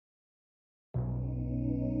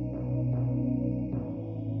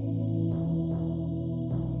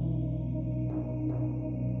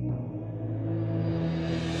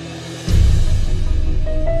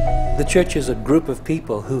The church is a group of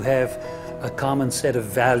people who have a common set of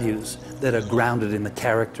values that are grounded in the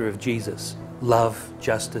character of Jesus. Love,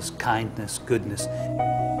 justice, kindness, goodness.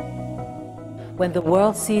 When the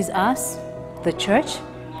world sees us, the church,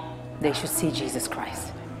 they should see Jesus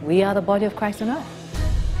Christ. We are the body of Christ on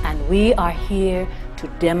earth. And we are here to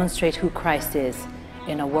demonstrate who Christ is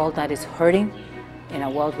in a world that is hurting, in a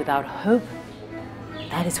world without hope.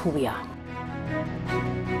 That is who we are.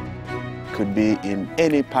 Could be in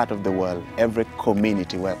any part of the world. Every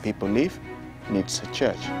community where people live needs a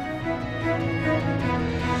church.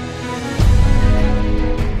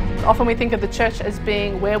 Often we think of the church as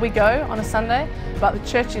being where we go on a Sunday, but the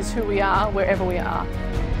church is who we are wherever we are.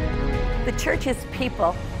 The church is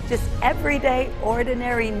people, just everyday,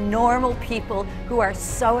 ordinary, normal people who are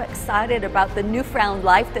so excited about the newfound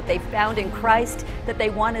life that they found in Christ that they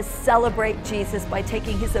want to celebrate Jesus by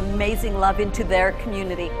taking His amazing love into their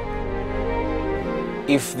community.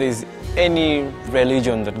 If there's any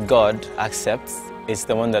religion that God accepts, it's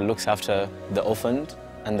the one that looks after the orphaned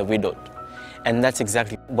and the widowed. And that's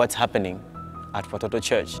exactly what's happening at Watoto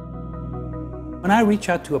Church. When I reach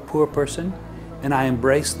out to a poor person and I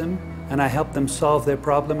embrace them and I help them solve their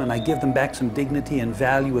problem and I give them back some dignity and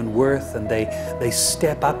value and worth and they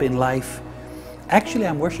step up in life, actually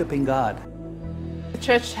I'm worshiping God. The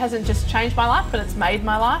church hasn't just changed my life, but it's made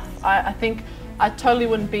my life. I think I totally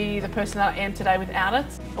wouldn't be the person that I am today without it.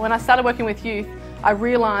 When I started working with youth, I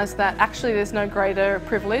realised that actually there's no greater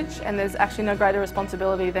privilege and there's actually no greater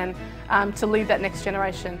responsibility than to lead that next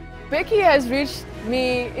generation. Becky has reached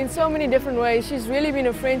me in so many different ways. She's really been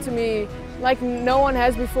a friend to me like no one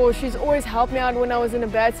has before. She's always helped me out when I was in a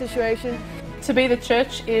bad situation. To be the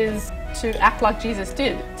church is to act like Jesus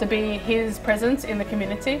did, to be His presence in the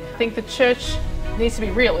community. I think the church needs to be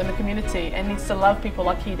real in the community and needs to love people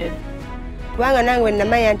like He did. Kubanga nange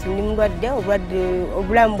namanya nti ndi mulwadde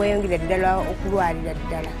obulamu bweyongera ddala okulwalira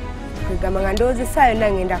ddala kwegamba nga ndowoozesaayo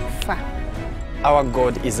nange ngenda kufa. Our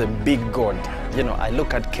God is a big God. You know, I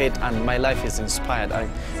look at Kate and my life is inspired.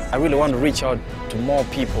 I really want to reach out to more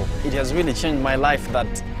people. It has really changed my life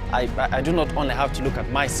that I do not only have to look at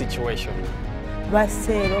my situation.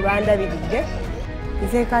 Baseero bandabiridde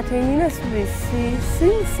nze kati nnyina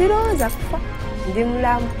sirowooza kufa ndi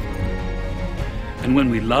mulamu. And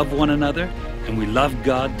when we love one another, and we love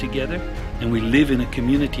God together, and we live in a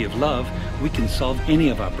community of love, we can solve any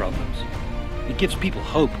of our problems. It gives people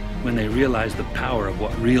hope when they realize the power of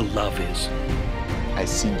what real love is. I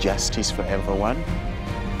see justice for everyone.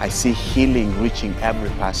 I see healing reaching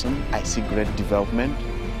every person. I see great development.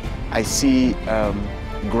 I see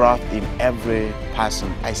growth in every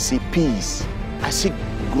person. I see peace. I see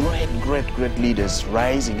great leaders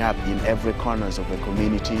rising up in every corners of the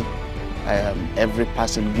community. Every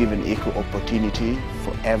person given equal opportunity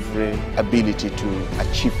for every ability to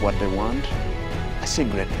achieve what they want. I see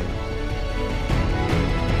great help.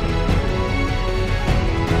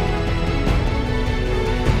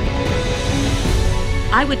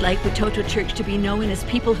 I would like Watoto Church to be known as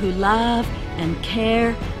people who love and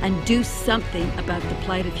care and do something about the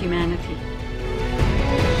plight of humanity.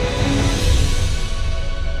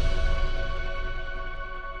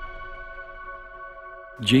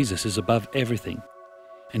 Jesus is above everything,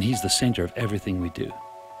 and He's the center of everything we do.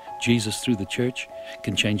 Jesus, through the church,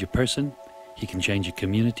 can change a person, He can change a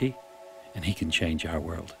community, and He can change our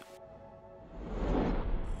world.